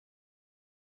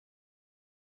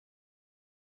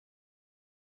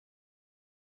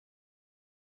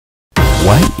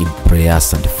While in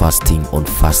prayers and fasting on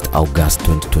 1st August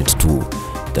 2022,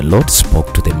 the Lord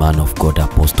spoke to the man of God,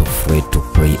 Apostle Fred, to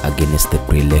pray against the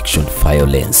pre-election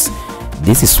violence.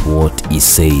 This is what he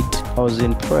said. I was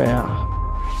in prayer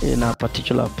in a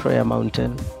particular prayer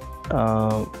mountain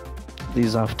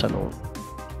this afternoon,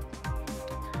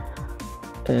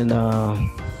 and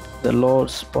the Lord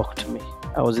spoke to me.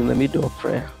 I was in the middle of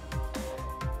prayer,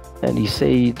 and he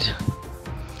said,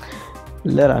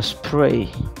 let us pray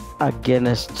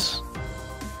against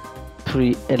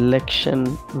pre-election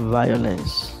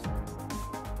violence,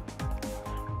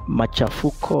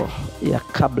 machafuko ya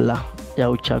kabla ya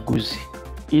uchaguzi.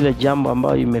 Ile jambo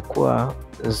ambayo imekuwa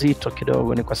nzito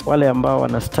kidogo ni kwa wale ambao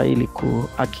wanastahili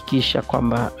kuhakikisha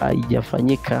kwamba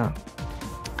haijafanyika,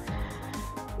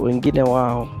 wengine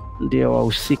wao ndio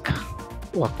wahusika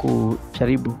wa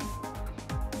kujaribu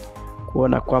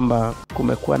kuona kwamba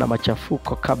kumekuwa na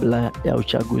machafuko kabla ya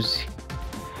uchaguzi.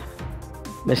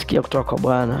 Nasikia kutoka kwa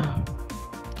Bwana.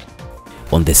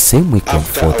 On the same week on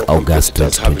 4th August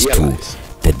 2022,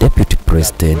 the Deputy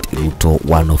President Ruto,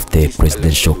 one of the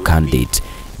presidential candidates,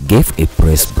 gave a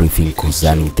press briefing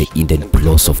concerning the hidden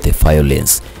plots of the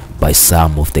violence by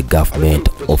some of the government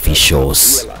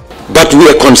officials. But we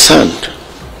are concerned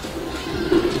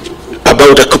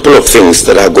about a couple of things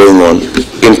that are going on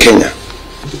in Kenya.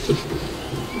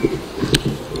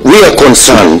 We are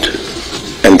concerned,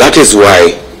 and that is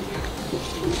why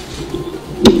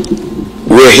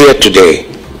we are here today.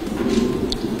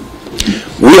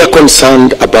 We are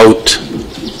concerned about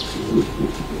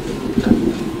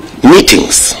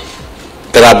meetings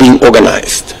that are being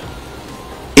organized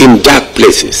in dark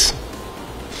places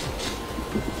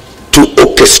to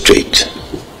orchestrate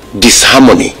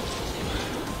disharmony,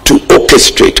 to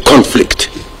orchestrate conflict,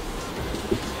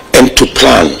 and to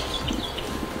plan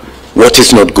what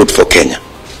is not good for Kenya.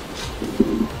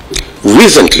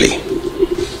 Recently,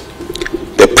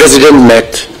 the president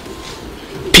met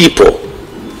people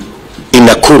in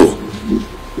Nakuru,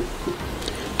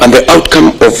 and the outcome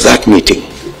of that meeting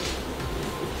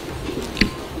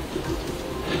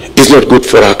is not good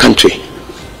for our country.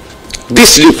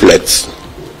 These leaflets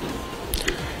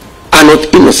are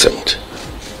not innocent.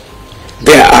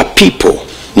 There are people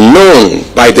known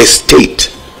by the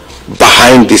state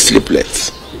behind these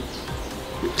leaflets.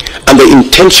 And the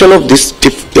intention of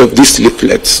these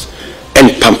leaflets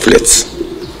and pamphlets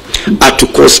are to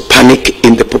cause panic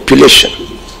in the population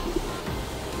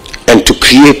and to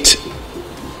create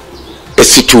a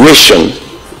situation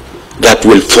that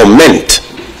will foment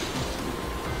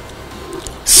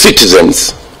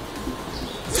citizens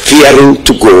fearing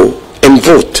to go and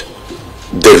vote.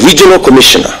 The regional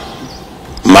commissioner,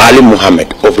 Maalim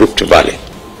Mohammed of Rift Valley,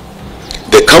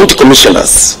 the county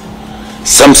commissioners,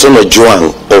 Samson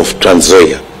Ojuang of Trans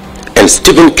Nzoia and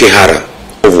Stephen Kihara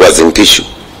of Uasin Gishu,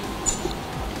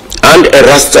 and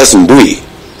Erastus Mbui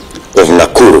of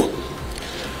Nakuru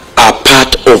are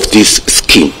part of this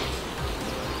scheme.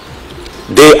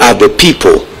 They are the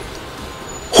people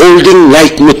holding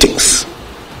night meetings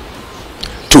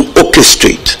to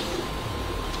orchestrate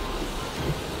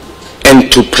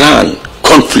and to plan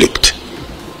conflict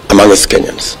among us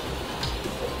Kenyans.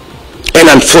 And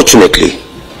unfortunately,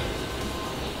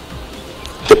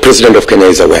 the President of Kenya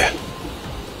is aware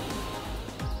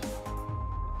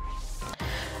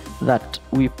that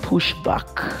we push back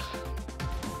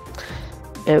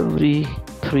every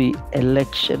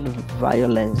pre-election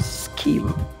violence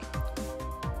scheme,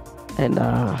 and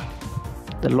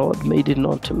the Lord made it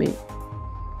known to me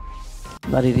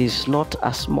that it is not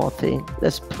a small thing.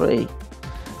 Let's pray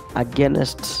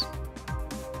against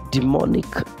demonic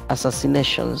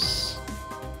assassinations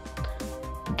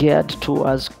geared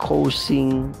towards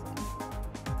causing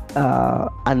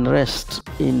unrest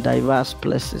in diverse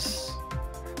places.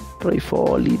 Pray for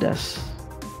all leaders.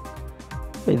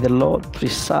 May the Lord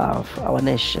preserve our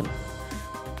nation,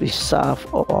 preserve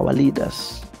all our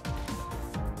leaders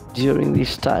during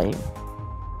this time.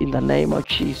 In the name of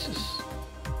Jesus.